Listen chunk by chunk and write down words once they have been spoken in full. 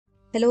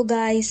Hello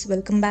guys,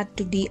 welcome back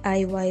to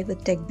DIY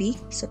with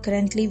TechB. So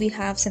currently we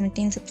have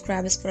 17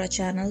 subscribers for our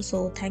channel,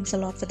 so thanks a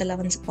lot for the love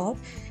and support.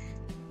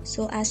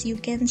 So as you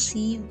can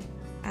see,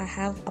 I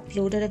have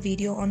uploaded a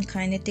video on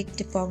Kinetic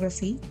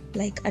Typography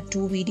like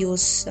 2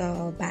 videos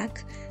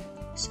back.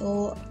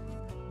 So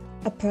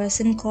a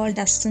person called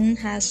Dustin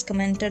has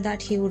commented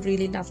that he would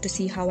really love to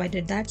see how I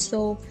did that.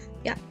 So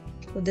yeah,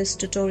 so this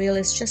tutorial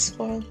is just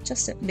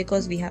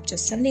because we have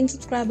just 17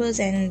 subscribers,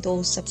 and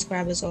those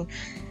subscribers are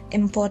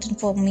important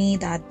for me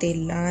that they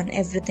learn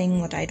everything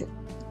what I do.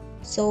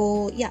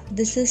 So yeah,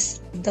 this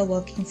is the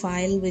working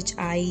file which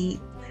I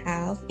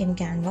have in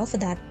Canva for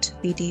that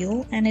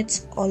video, and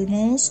it's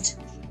almost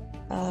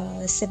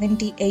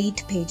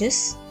 78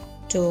 pages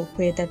to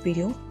create that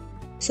video.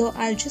 So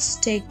I'll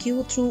just take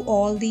you through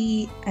all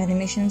the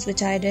animations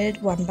which I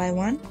did one by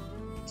one.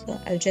 So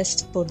I'll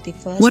just put the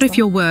first What if one.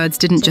 your words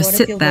didn't just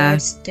sit there?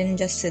 Words didn't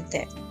just sit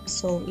there.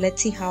 So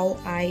let's see how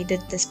I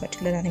did this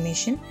particular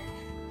animation.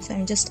 So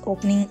I'm just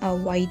opening a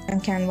white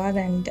canvas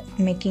and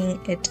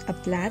making it a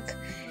black,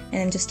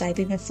 and I'm just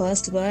typing my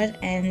first word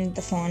and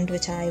the font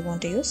which I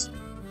want to use.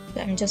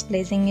 So I'm just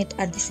placing it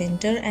at the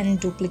center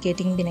and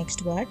duplicating the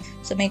next word.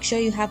 So make sure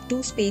you have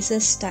 2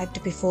 spaces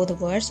typed before the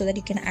word so that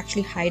you can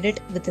actually hide it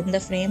within the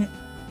frame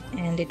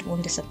and it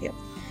won't disappear.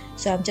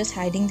 So I'm just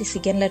hiding the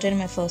second letter in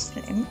my first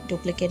frame,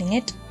 duplicating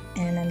it,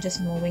 and I'm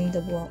just moving the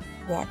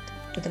word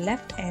to the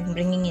left and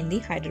bringing in the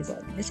hidden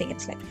word in the second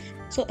slide.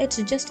 So it's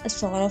just a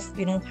sort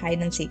of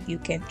hide and seek. You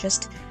can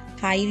just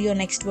hide your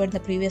next word in the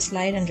previous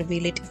slide and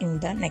reveal it in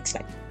the next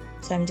slide.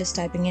 So I'm just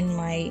typing in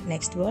my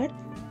next word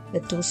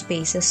with 2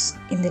 spaces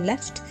in the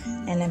left,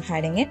 and I'm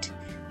hiding it,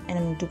 and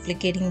I'm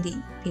duplicating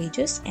the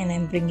pages and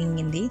I'm bringing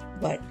in the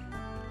word.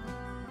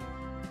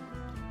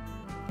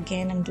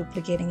 Again, I'm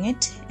duplicating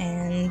it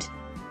and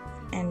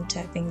I'm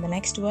typing the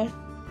next word.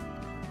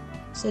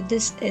 So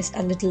this is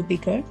a little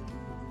bigger.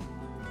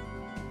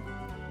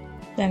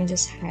 So I'm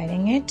just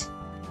hiding it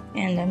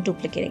and I'm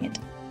duplicating it.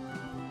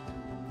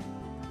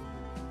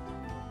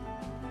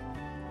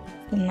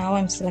 So now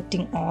I'm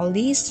selecting all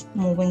these,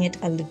 moving it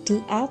a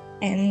little up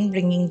and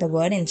bringing the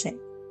word inside.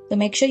 So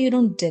make sure you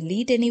don't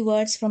delete any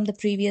words from the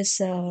previous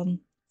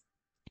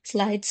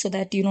slides so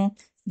that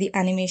the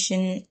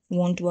animation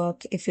won't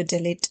work if you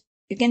delete.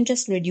 You can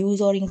just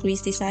reduce or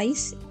increase the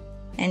size,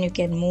 and you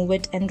can move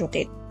it and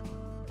rotate.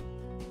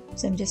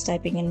 So I'm just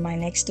typing in my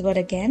next word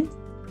again.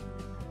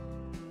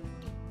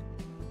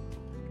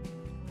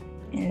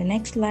 In the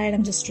next slide,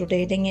 I'm just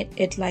rotating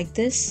it like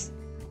this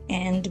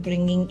and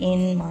bringing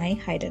in my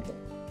hidden word.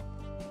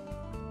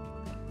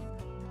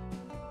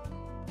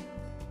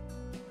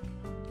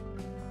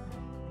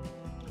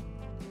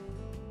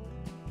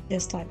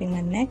 Just typing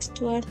my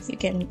next word. You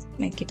can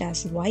make it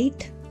as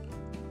white.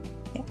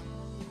 Yeah,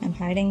 I'm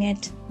hiding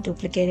it,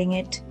 duplicating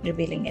it,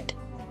 revealing it.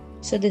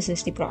 So this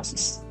is the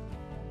process.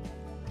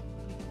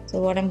 So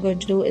what I'm going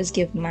to do is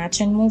give match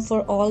and move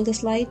for all the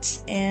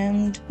slides,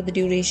 and the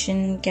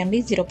duration can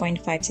be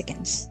 0.5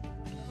 seconds.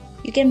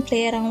 You can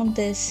play around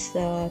this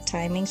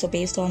timing, so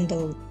based on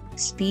the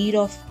speed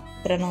of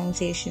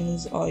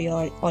pronunciations or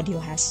your audio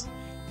has.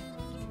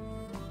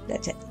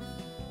 That's it.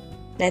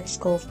 Let's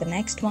go for the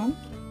next one.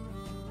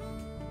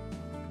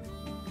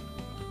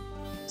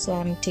 So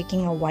I'm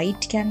taking a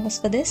white canvas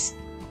for this.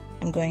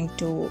 I'm going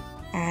to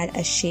add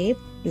a shape,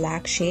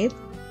 black shape.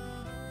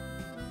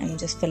 I'm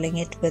just filling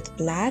it with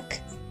black.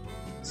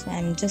 So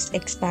I'm just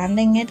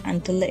expanding it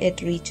until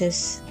it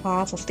reaches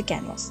half of the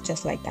canvas,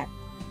 just like that.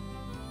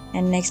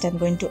 And next I'm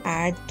going to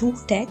add 2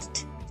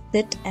 text,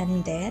 sit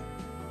and there.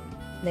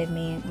 Let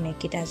me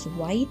make it as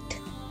white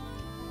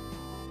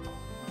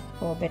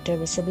for better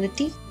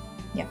visibility.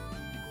 Yeah.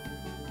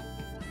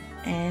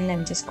 And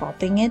I'm just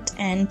copying it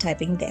and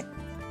typing there.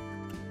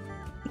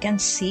 You can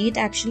see it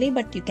actually,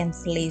 but you can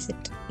place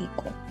it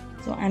equal.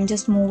 So I'm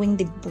just moving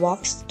the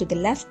box to the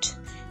left.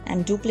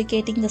 I'm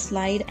duplicating the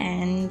slide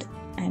and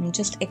I'm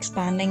just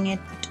expanding it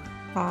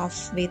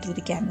halfway through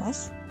the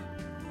canvas,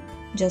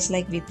 just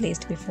like we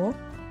placed before.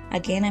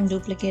 Again, I'm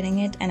duplicating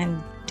it and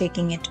I'm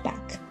taking it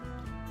back.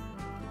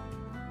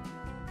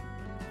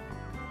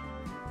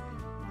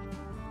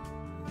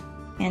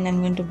 And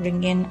I'm going to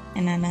bring in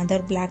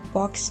another black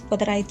box for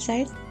the right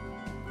side.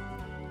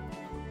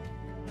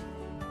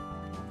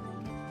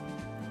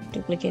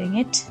 Duplicating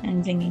it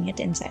and bringing it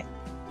inside.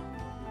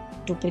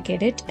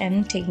 Duplicate it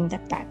and taking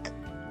that back.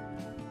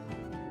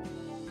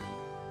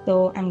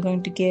 So I'm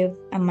going to give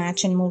a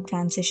match and move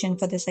transition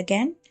for this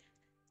again.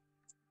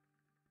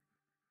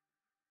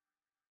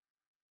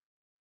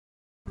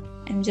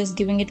 I'm just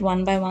giving it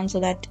one by one so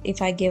that if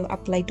I give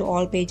apply to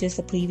all pages,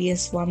 the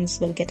previous ones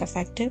will get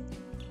affected.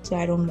 So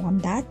I don't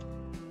want that.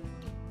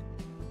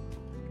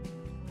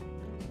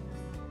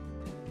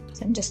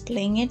 So I'm just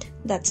playing it.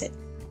 That's it.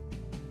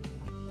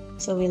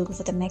 So we'll go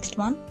for the next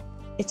one.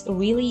 It's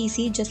really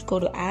easy. Just go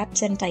to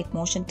apps and type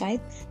motion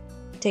type.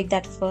 Take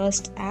that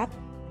first app,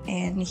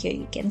 and here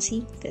you can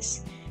see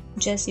this.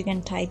 Just you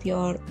can type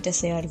your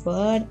desired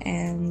word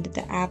and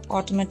the app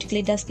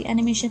automatically does the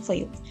animation for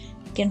you.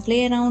 You can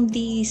play around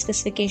the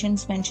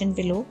specifications mentioned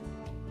below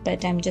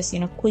but I'm just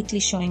quickly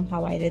showing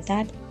how I did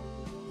that.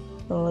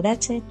 So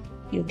that's it,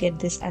 you get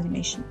this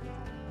animation.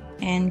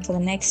 And for the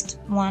next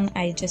one,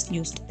 I just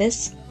used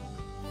this,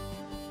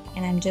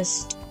 and I'm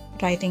just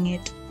writing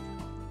it,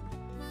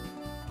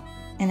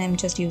 and I'm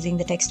just using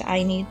the text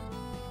I need.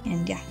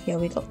 And yeah, here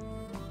we go.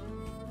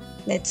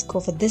 Let's go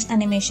for this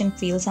animation,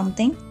 feel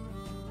something.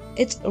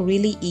 It's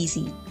really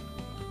easy.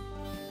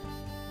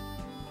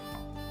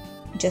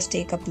 Just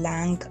take a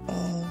blank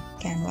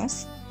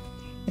canvas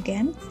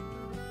again,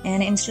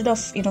 and instead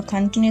of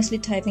continuously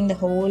typing the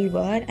whole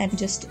word, I'm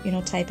just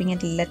typing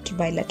it letter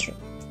by letter.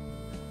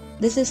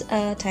 This is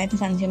a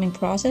time-consuming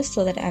process,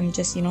 so that I'm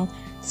just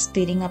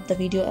speeding up the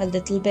video a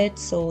little bit,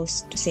 so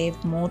to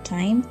save more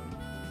time.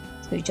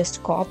 So you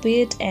just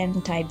copy it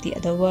and type the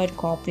other word,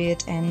 copy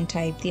it and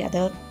type the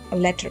other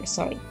letter,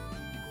 sorry.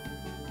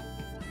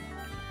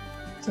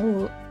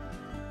 So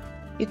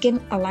you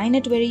can align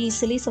it very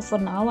easily. So for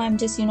now, I'm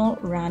just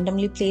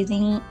randomly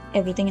placing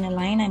everything in a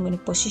line. I'm going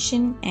to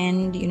position,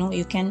 and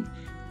you can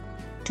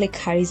click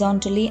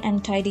horizontally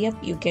and tidy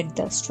up, you get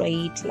the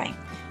straight line.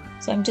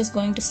 So I'm just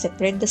going to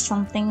separate this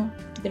something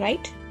to the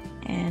right,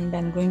 and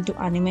I'm going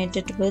to animate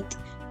it with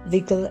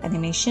wiggle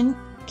animation,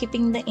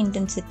 keeping the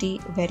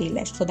intensity very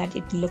less so that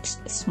it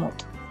looks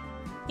smooth.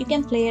 You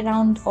can play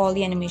around all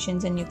the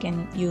animations and you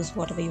can use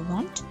whatever you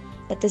want,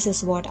 but this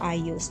is what I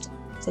used.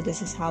 So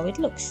this is how it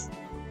looks.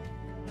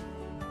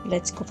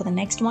 Let's go for the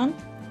next one.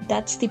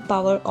 That's the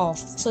power off.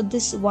 So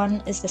this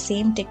one is the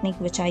same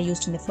technique which I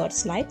used in the first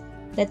slide.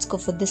 Let's go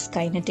for this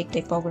kinetic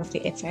typography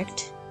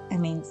effect,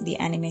 the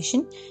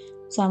animation.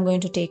 So I'm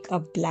going to take a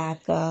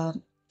black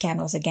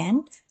canvas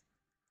again.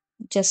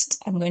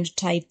 I'm going to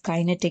type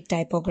kinetic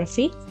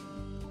typography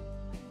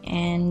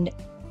and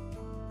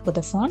for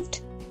the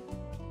font,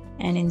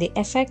 and in the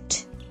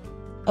effect,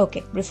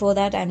 okay, before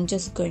that I'm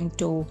just going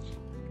to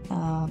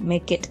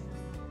make it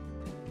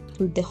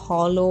to the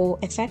hollow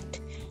effect,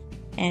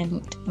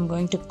 and I'm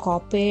going to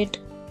copy it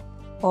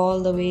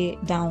all the way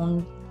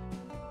down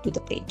to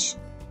the page.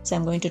 So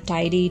I'm going to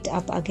tidy it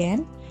up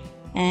again,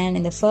 and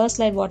in the first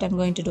slide what I'm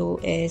going to do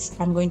is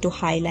I'm going to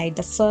highlight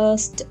the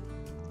first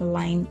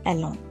line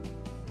alone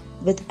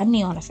with a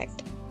neon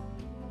effect,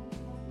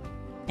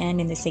 and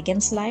in the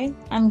second slide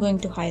I'm going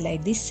to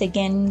highlight the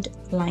second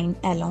line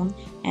alone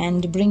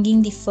and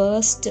bringing the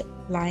first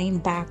line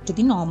back to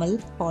the normal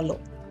hollow.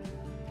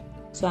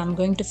 So I'm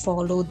going to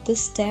follow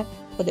this step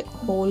for the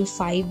whole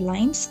 5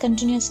 lines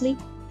continuously,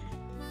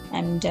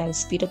 and I'll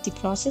speed up the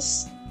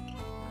process.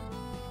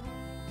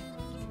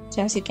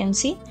 So as you can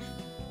see,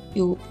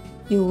 you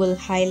will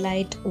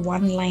highlight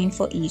 1 line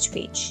for each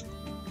page,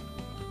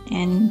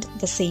 and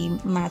the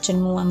same match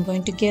and move I'm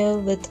going to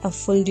give with a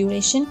full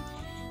duration,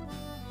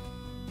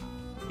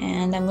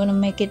 and I'm going to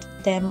make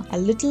them a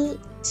little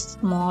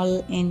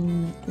small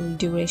in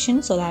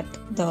duration so that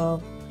the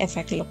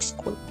effect looks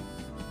cool.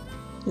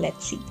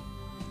 Let's see.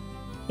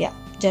 Yeah,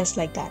 just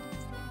like that.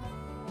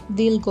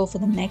 We'll go for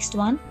the next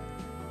one.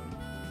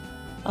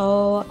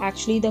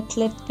 Actually the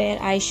clip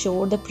where I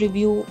showed the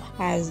preview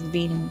has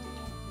been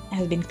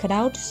cut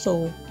out,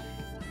 so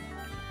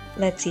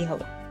let's see how.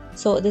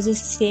 So this is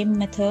the same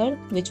method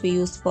which we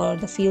used for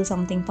the feel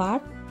something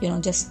part.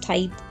 Just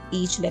type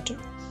each letter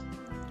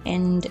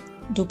and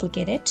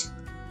duplicate it,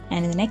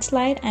 and in the next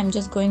slide I'm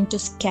just going to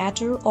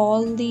scatter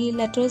all the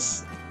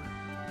letters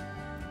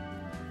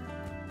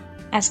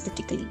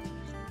aesthetically,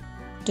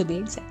 to be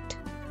exact,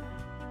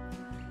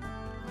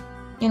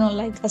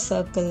 like a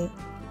circle.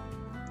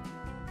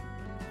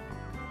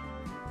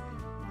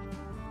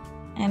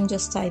 I'm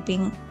just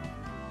typing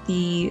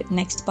the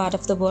next part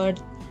of the word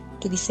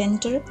to the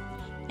center,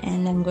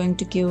 and I'm going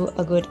to give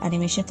a good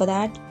animation for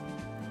that,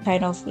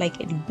 kind of like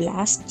it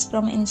blasts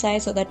from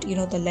inside so that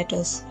the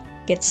letters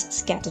gets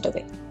scattered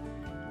away.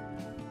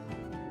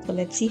 So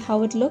let's see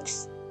how it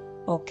looks.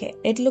 Okay,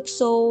 it looks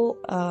so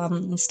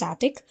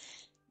static.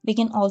 We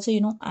can also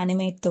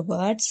animate the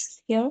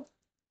words here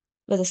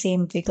with the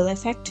same wiggle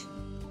effect,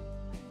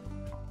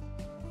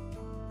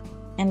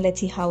 and let's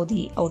see how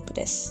the output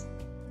is.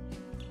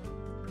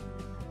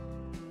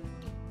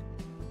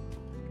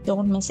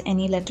 Don't miss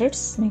any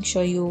letters, make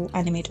sure you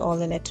animate all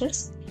the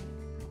letters,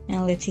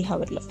 and let's see how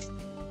it looks.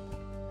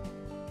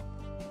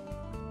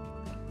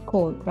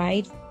 Cool,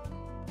 right?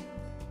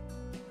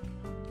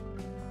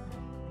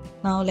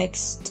 Now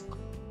let's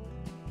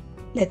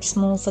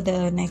move for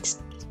the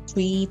next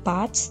 3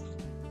 parts: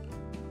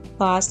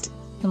 fast,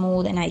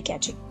 smooth, and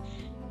eye-catching.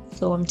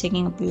 So I'm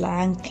taking a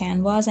blank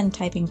canvas and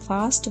typing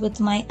fast with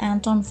my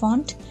Anton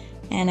font,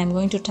 and I'm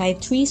going to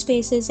type 3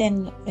 spaces,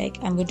 and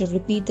I'm going to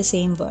repeat the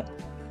same word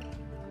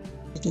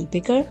a little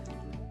bigger,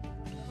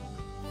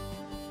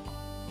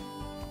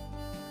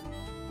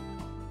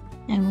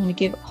 and I'm going to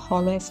give a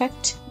hollow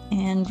effect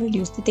and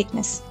reduce the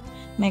thickness.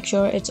 Make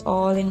sure it's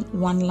all in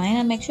one line,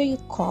 and make sure you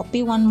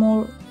copy one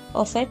more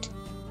of it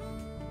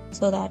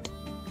so that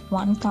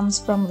one comes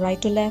from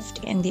right to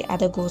left and the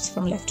other goes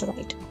from left to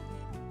right,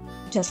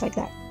 just like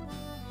that.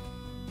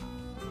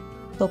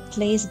 So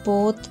place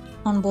both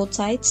on both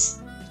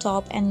sides,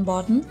 top and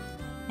bottom,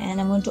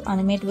 and I'm going to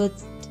animate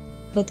with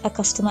with a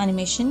custom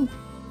animation,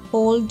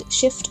 hold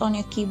shift on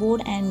your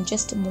keyboard and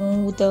just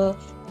move the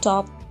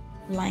top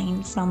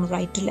line from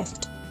right to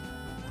left.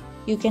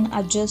 You can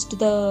adjust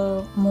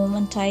the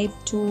movement type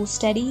to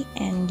steady,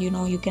 and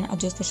you can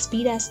adjust the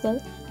speed as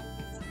well,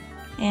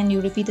 and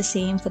you repeat the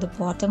same for the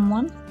bottom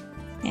one,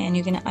 and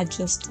you can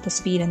adjust the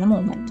speed and the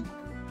movement.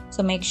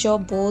 So make sure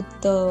both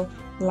the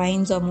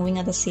lines are moving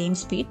at the same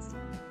speed.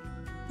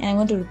 And I'm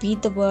going to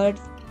repeat the word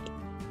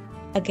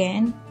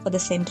again for the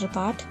center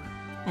part,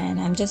 and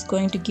I'm just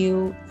going to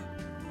give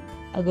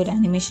a good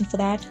animation for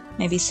that.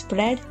 Maybe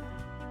spread.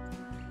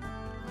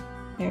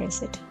 Where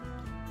is it?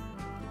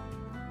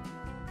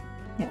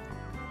 Yeah,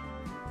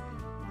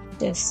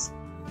 this.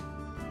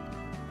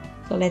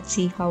 So let's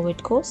see how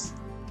it goes.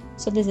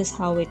 So this is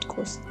how it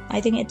goes.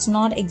 I think it's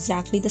not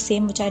exactly the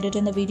same which I did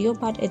in the video,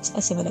 but it's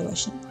a similar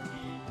version.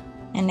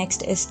 And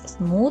next is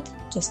smooth.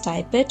 Just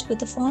type it with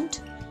the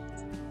font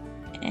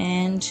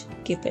and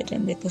keep it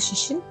in the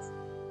position.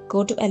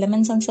 Go to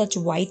elements and search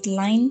white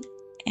line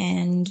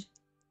and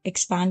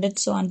expand it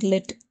so until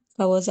it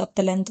covers up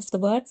the length of the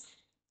word.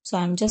 So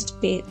I'm just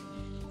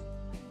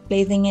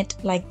placing it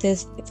like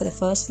this for the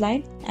first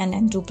slide, and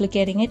I'm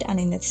duplicating it, and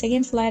in the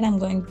second slide I'm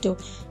going to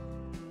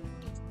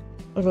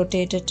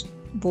rotate it,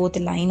 both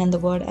the line and the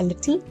word, a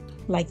little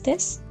like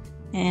this.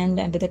 And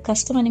under the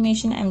custom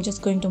animation I'm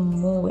just going to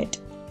move it.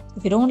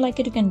 If you don't like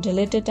it, you can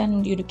delete it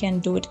and you can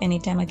do it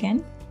anytime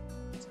again.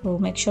 So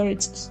make sure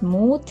it's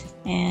smooth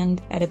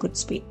and at a good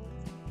speed.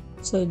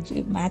 So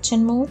do match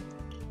and move,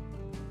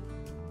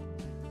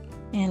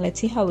 and let's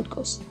see how it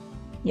goes.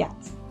 Yeah.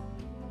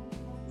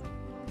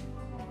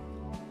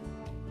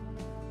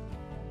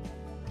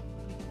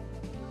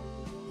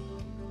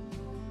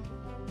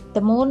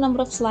 The more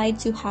number of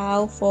slides you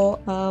have for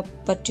a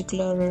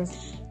particular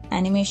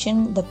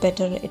animation, the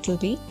better it will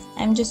be.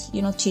 I'm just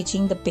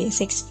teaching the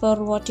basics for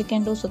what you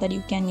can do so that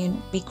you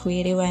can be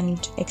creative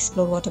and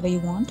explore whatever you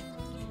want.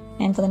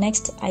 And for the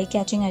next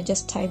eye-catching, I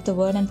just typed the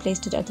word and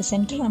placed it at the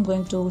center. I'm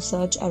going to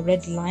search a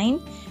red line,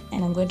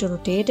 and I'm going to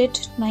rotate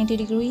it 90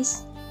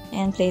 degrees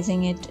and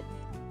placing it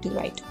to the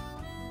right.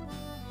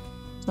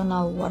 So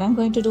now what I'm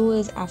going to do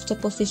is, after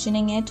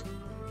positioning it,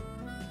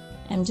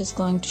 I'm just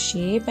going to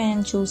shape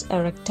and choose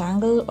a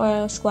rectangle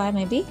or a square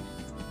maybe,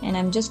 and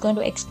I'm just going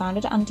to expand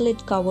it until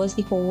it covers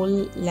the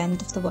whole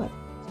length of the word.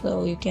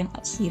 So you can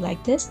see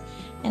like this,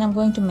 and I'm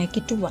going to make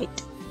it to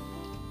white,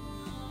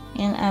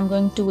 and I'm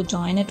going to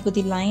join it with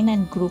the line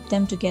and group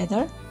them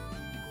together,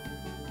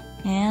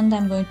 and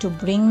I'm going to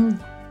bring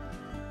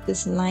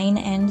this line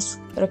and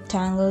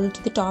rectangle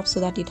to the top so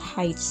that it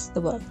hides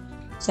the word.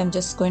 So I'm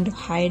just going to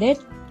hide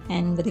it,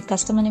 and with the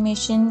custom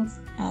animation,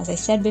 as I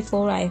said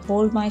before, I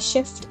hold my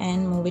shift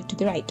and move it to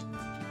the right.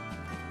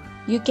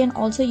 You can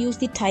also use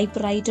the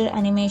typewriter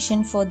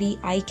animation for the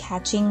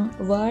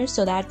eye-catching word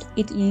so that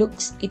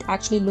it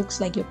actually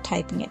looks like you're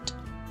typing it.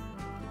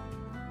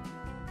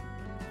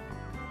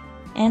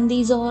 And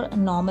these are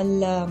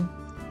normal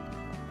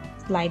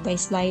slide by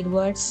slide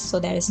words, so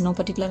there is no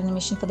particular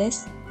animation for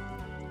this.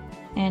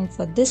 And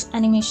for this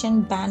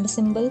animation, band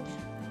symbol,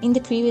 in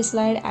the previous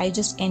slide I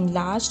just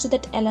enlarged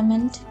that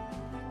element.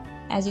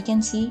 As you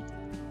can see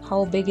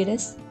how big it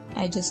is,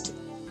 I just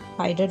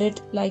hided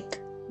it like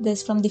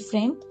this from the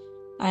frame,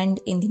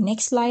 and in the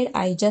next slide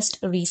I just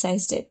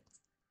resized it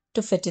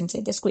to fit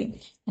inside the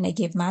screen, and I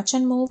gave match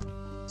and move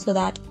so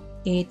that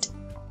it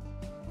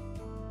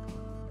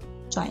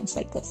joins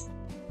like this.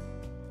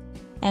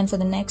 And for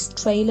the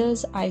next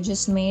trailers, I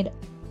just made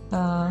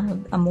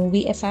a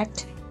movie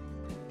effect,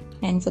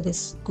 and for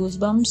this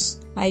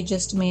goosebumps I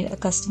just made a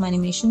custom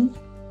animation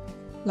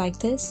like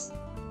this,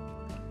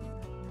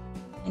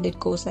 and it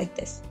goes like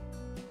this.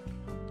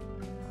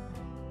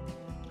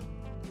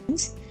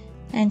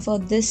 And for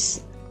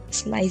this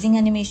slicing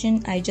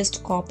animation, I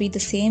just copied the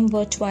same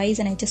word twice,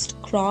 and I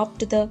just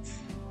cropped the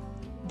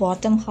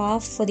bottom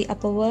half for the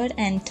upper word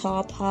and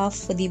top half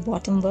for the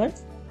bottom word,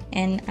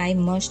 and I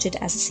merged it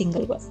as a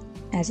single word.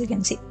 As you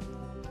can see,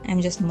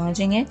 I'm just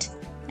merging it,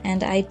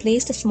 and I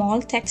placed a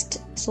small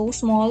text, so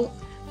small,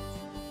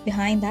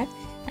 behind that,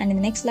 and in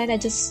the next slide I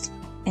just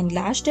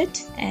enlarged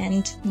it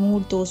and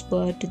moved those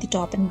words to the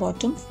top and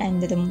bottom, and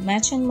with a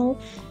match and move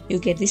you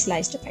get the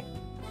sliced effect.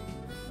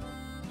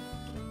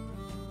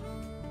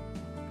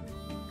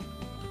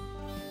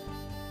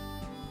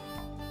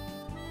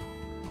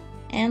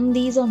 And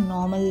these are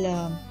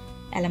normal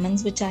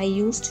elements which I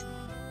used,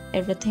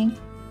 everything,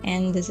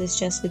 and this is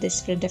just with the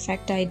spread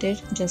effect I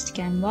did, just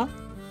Canva,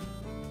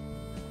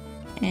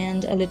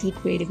 and a little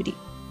creativity.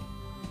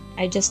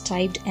 I just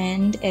typed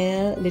and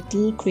a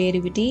little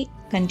creativity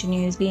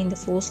continuously in the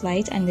 4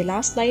 slides, and the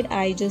last slide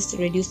I just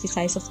reduced the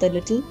size of the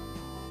little,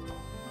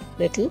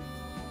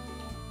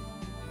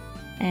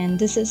 and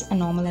this is a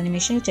normal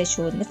animation which I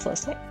showed in the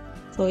first slide.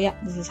 So yeah,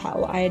 this is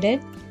how I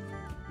did.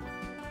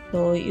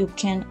 So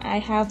I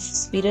have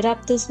speeded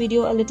up this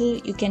video a little,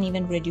 you can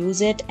even reduce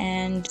it.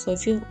 And so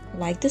if you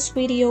like this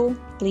video,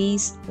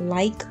 please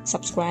like,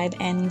 subscribe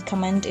and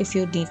comment if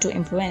you need to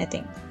improve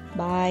anything.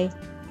 Bye.